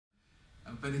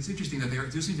But it's interesting that there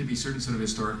do seem to be certain sort of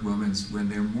historic moments when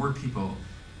there are more people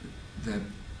that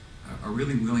are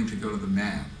really willing to go to the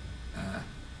mat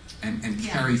and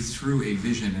carry through a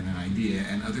vision and an idea,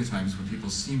 and other times when people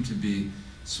seem to be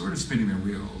sort of spinning their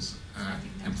wheels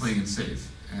and playing it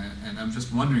safe. And I'm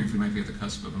just wondering if we might be at the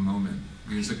cusp of a moment,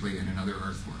 musically and in other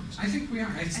art forms. I think we are.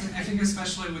 I think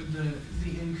especially with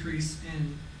the increase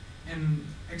in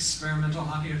experimental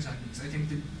audio techniques, I think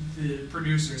the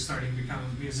producer is starting to become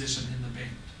a musician in the band.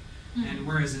 Mm-hmm. And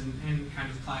whereas in kind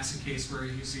of classic case where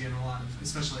you see in a lot of,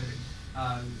 especially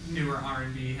newer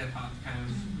R&B, hip-hop kind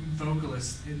of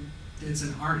vocalists, it's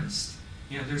an artist.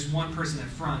 You know, there's one person that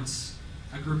fronts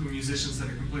a group of musicians that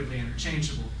are completely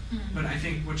interchangeable. Mm-hmm. But I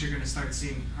think what you're going to start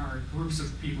seeing are groups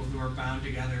of people who are bound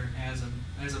together as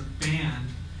a band,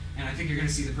 and I think you're going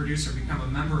to see the producer become a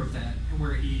member of that,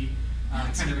 where he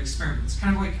kind of experiments.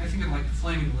 Kind of like, I think of like the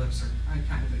Flaming Lips, or I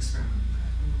kind of experiment with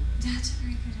that a little bit. That's a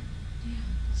very good idea.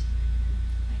 That's a very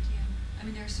good idea. I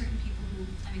mean, there are certain people who,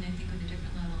 I mean, I think on a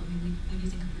different level, I mean, when you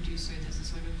think of producer, there's a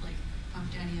sort of like Puff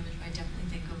Daddy image, but I definitely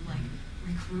think of like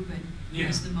Rick Rubin, who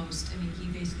was the most, I mean,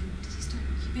 he basically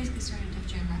started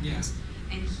Def Jam Records,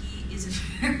 and he is a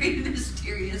very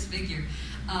mysterious figure,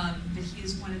 but he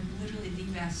is one of literally the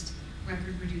best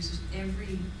record producers.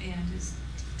 Every band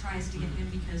tries to get him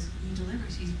because he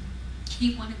delivers.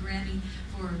 He won a Grammy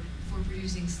for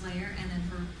producing Slayer and then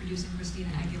for producing Christina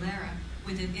Aguilera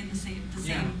in the same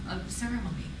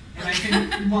ceremony. And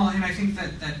I think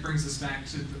that brings us back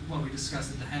to what we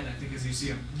discussed at the head. I think as you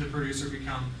see the producer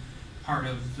become part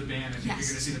of the band, I think you're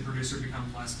going to see the producer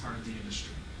become less part of the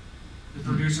industry. The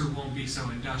producer won't be so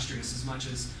industrious as much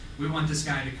as we want this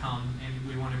guy to come and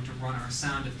we want him to run our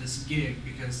sound at this gig,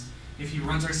 because if he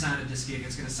runs our sound at this gig,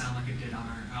 it's going to sound like it did on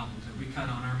our album that we cut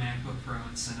on our MacBook Pro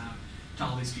and sent out to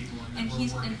all these people. And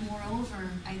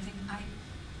moreover, I think I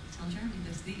tell Jeremy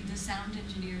this, the sound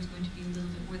engineer is going to be a little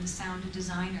bit more the sound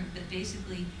designer, but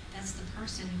basically that's the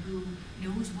person who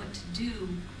knows what to do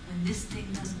when this thing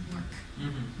doesn't work.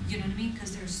 Mm-hmm. You know what I mean?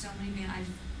 Because there's so many bands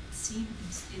I've seen,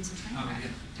 it's a train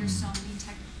wreck. There's so many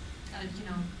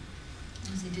I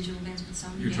want to say digital bands, but so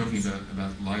many You're bands. talking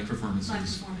about live performances. Live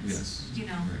performance. Yes. You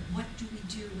know, what do we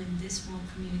do when this won't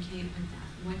communicate with that?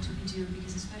 What do we do?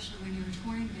 Because especially when you're a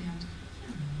touring band, you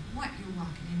don't know what you're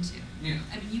walking into. Yeah.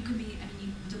 I mean,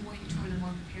 the more you tour, the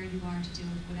more prepared you are to deal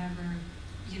with whatever,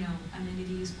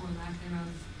 amenities or lack thereof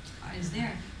is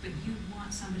there. But you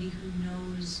want somebody who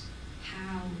knows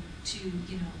how to,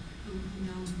 who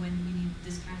knows when we need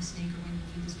this kind of snake or when we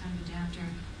need this kind of adapter,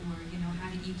 or, how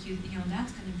to EQ,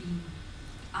 that's going to be,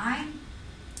 I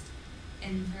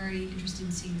am very interested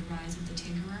in seeing the rise of the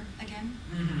tinkerer again,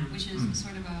 which is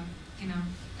sort of a,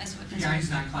 that's what... The guy who's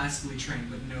not classically trained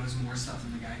but knows more stuff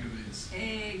than the guy who is.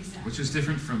 Exactly. Which is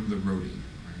different from the roadie,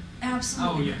 right?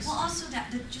 Absolutely. Oh, yes. Well, also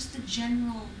just the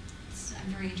general,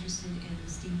 I'm very interested in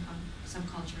steampunk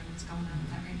subculture and what's going on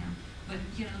with that right now. But,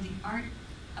 the art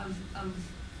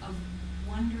of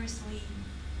wondrously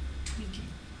tweaking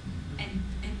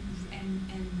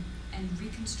and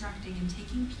reconstructing and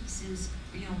taking pieces,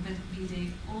 but be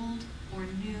they old or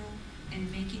new,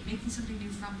 and making something new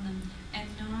from them, and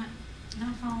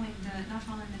not following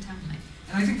the template.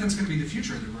 And I think that's going to be the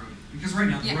future of the roadie, because right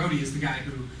now the roadie is the guy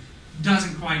who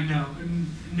doesn't quite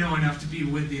know enough to be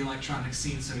with the electronic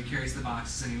scene, so he carries the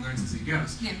boxes and he learns as he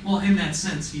goes. Yeah. Well, in that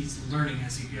sense, he's learning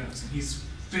as he goes, and he's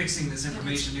fixing this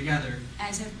information together.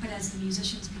 But as the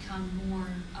musicians become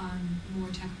more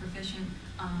tech proficient,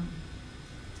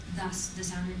 thus the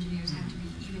sound engineers have to be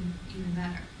even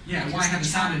better. Yeah, why have a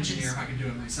sound engineer if I can do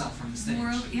it myself from the stage?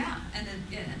 And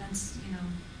that's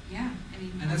I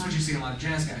mean. And that's what you see a lot of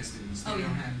jazz guys do. They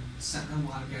don't have a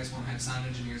lot of guys won't have sound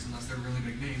engineers unless they're really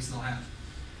big names. They'll have,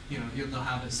 they'll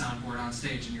have a soundboard on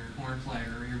stage, and your horn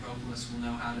player or your vocalist will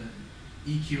know how to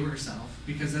EQ herself,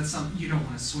 because that's something you don't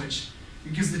want to switch.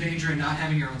 Because the danger in not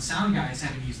having your own sound guy is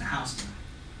having to use the house guy.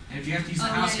 And if you have to use the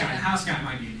house guy, the house guy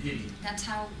might be an idiot. That's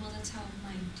how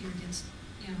my dear gets,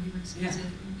 he works,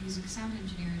 he's a sound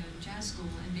engineer at a jazz school,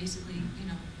 and basically,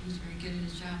 he's very good at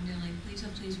his job, and they're like, please, oh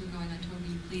please, we're going on tour,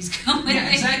 will you please come with me? Yeah,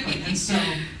 exactly.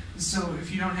 And so if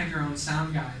you don't have your own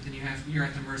sound guy, then you're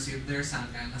at the mercy of their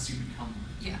sound guy unless you become one.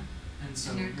 Yeah. And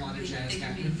so a lot of jazz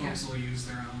folks will use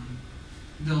their own,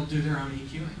 they'll do their own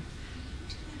EQing.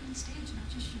 On stage, not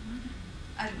just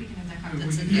we can have that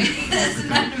conversation.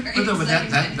 But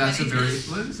that's a very,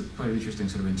 it's a quite interesting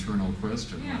sort of internal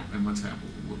question. Yeah. And what's happening?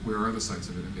 Where are the sites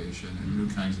of innovation and new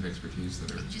kinds of expertise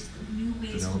that are just new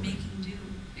ways developing? Of making do?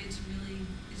 It's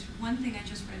one thing I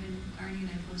just read in Guardian.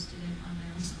 I posted it on my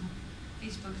own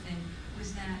Facebook thing.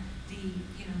 Was that the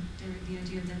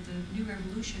idea that the new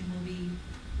revolution will be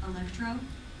electro,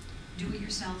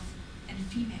 do-it-yourself, and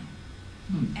female.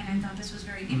 Hmm. And I thought this was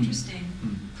very Hmm. interesting,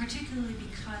 Hmm. particularly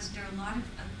because there are a lot of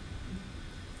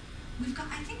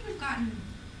I think we've gotten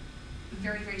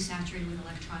very, very saturated with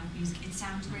electronic music. It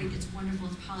sounds great, it's wonderful,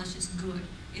 it's polished, it's good.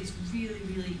 It's really,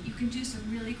 really, you can do some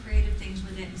really creative things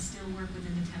with it and still work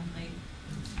within the template.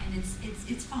 And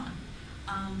it's fun.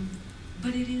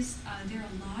 But it is, there are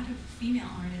a lot of female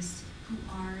artists who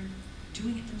are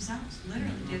doing it themselves,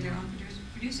 literally. They're their own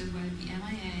producers, whether it be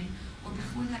MIA or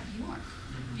before that Bjork.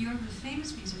 Bjork was a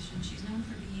famous musician. She's known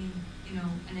for being,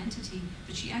 an entity,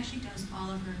 but she actually does all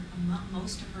of her,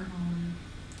 most of her own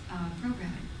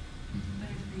programming. But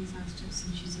everybody thought,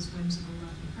 since she's this whimsical,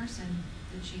 lovely person,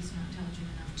 that she's not intelligent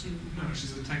enough to. No,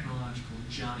 she's a technological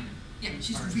giant. Yeah,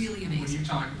 she's Artist. really amazing.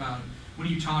 When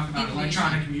you talk about Innovation.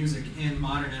 electronic music in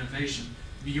modern innovation,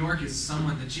 Bjork is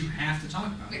someone that you have to talk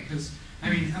about, Yeah. because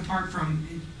apart from,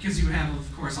 because you have,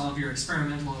 of course, all of your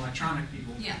experimental electronic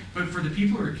people, Yeah. but for the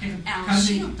people who are Alice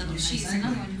Shield, though, she's exactly.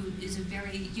 another one who is a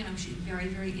very, she's very,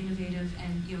 very innovative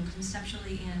and,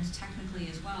 conceptually and technically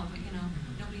as well. But,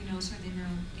 nobody knows her. They know,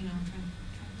 I'm trying to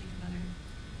think of other.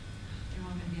 They're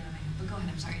all going to be out of my head. But go ahead.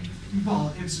 I'm sorry, I interrupted.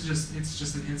 Well, it's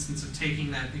just an instance of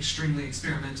taking that extremely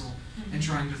experimental and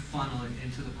trying to funnel it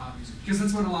into the pop music, because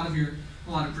that's what a lot of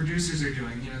producers are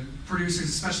doing. Producers,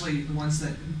 especially the ones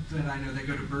that I know that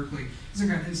go to Berkeley,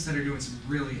 instead of doing some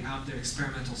really out there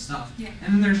experimental stuff, Yeah.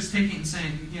 and then they're just taking it and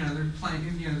saying, they're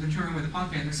playing, they're touring with a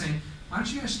punk band. They're saying, why don't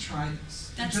you guys try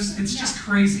this? It's just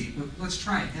crazy, but let's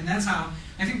try it. And I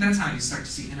think that's how you start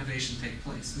to see innovation take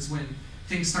place, is when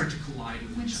things start to collide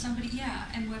with When each other. somebody,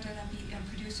 and whether that be a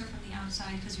producer from the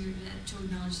outside, because you're to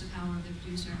acknowledge the power of the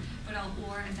producer, but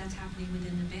or if that's happening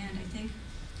within the band, I think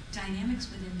dynamics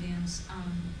within bands,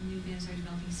 new bands are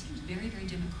developing, seems very, very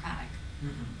democratic.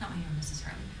 Not my own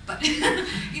necessarily, but maybe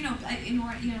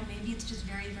it's just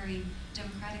very, very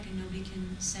democratic, and nobody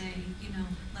can say,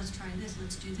 let's try this,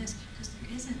 let's do this, because there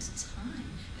isn't time.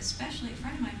 Especially a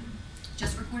friend of mine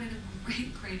just recorded a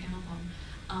great, great album,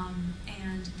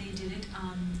 and they did it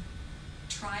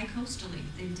tri-coastally.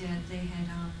 They had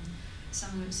some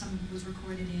of it was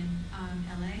recorded in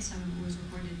LA, some of it was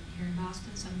recorded here in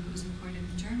Boston, some of it was recorded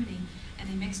in Germany, and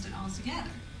they mixed it all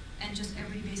together. And just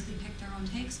everybody basically picked their own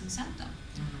takes and sent them.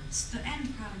 So the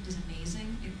end product is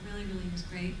amazing. It really, really is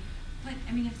great. But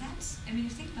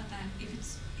think about that.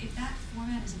 If that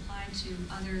format is applied to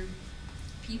other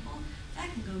people,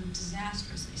 that can go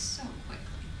disastrously so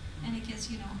quickly. And it gets,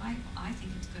 I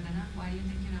think it's good enough. Why do you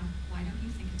think, why don't you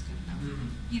think it's good enough?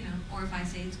 Or if I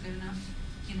say it's good enough,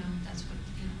 that's what.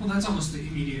 Well, that's almost the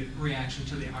immediate reaction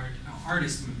to the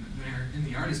artist movement. Where in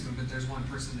the artist movement, there's one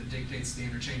person that dictates the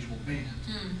interchangeable band,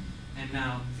 and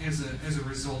now as a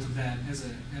result of that, as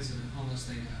almost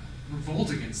a revolt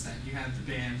against that, you have the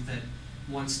band that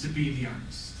wants to be the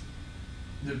artist,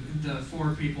 the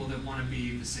four people that want to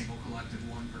be the single collective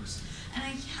one person.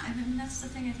 And that's the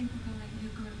thing. I think we're going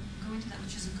into that,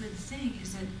 which is a good thing.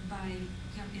 Is that by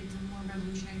the more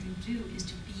revolutionary thing to do is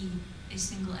to be a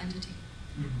single entity.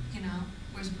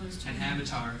 Whereas opposed to an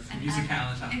avatar of an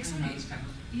musicality.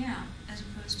 Exactly. Yeah, as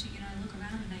opposed to I look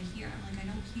around and I hear, I'm like, I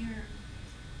don't hear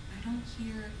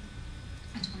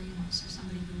a Tori Amos or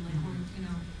somebody who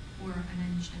or an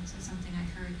engine said something I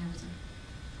heard and I was like,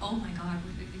 oh my God,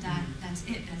 that's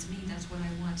it, that's me, that's what I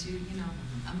want to,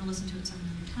 I'm gonna listen to it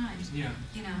 700 times. Yeah.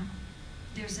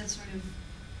 There's that sort of.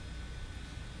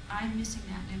 I'm missing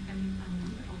that, and I'm a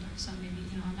little bit older, so maybe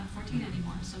I'm not 14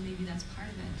 anymore, so maybe that's part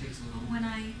of it. But when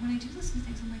I do listen to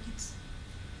things, I'm like, it's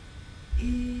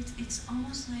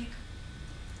almost like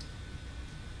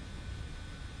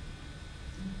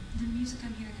the music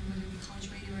I'm hearing, and whether it be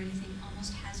college radio or anything,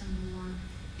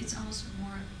 it's almost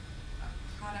more a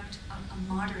product, a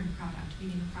modern product,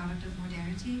 meaning a product of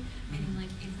modernity, meaning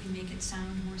like if we make it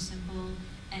sound more simple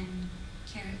and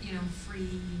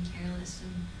free and careless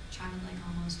and childlike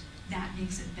almost, that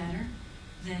makes it better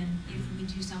than if we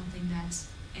do something that's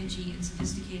edgy and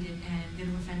sophisticated and going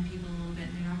to offend people a little bit,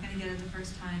 and they're not going to get it the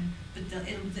first time, but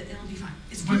it'll be fine.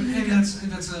 It's but really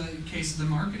and that's a case of the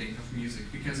marketing of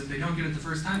music, because if they don't get it the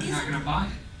first time, they're not going to buy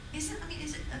it. Is it?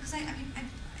 Because I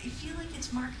feel like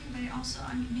it's marketing, but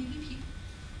maybe people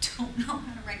don't know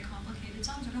how to write complicated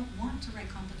songs or don't want to write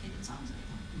complicated songs anymore.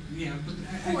 Yeah, but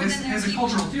I guess as a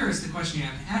cultural theorist, the question you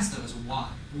have to ask though is why?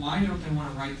 Why don't they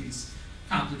want to write these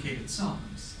complicated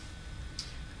songs?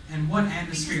 And what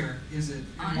atmosphere is it,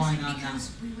 and why not now?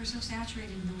 Because we were so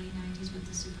saturated in the late 90s with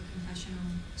the super confessional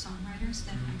songwriters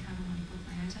that I kind of want to poke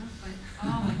my eyes out. But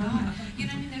oh my God,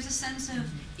 there's a sense of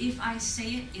if I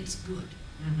say it, it's good.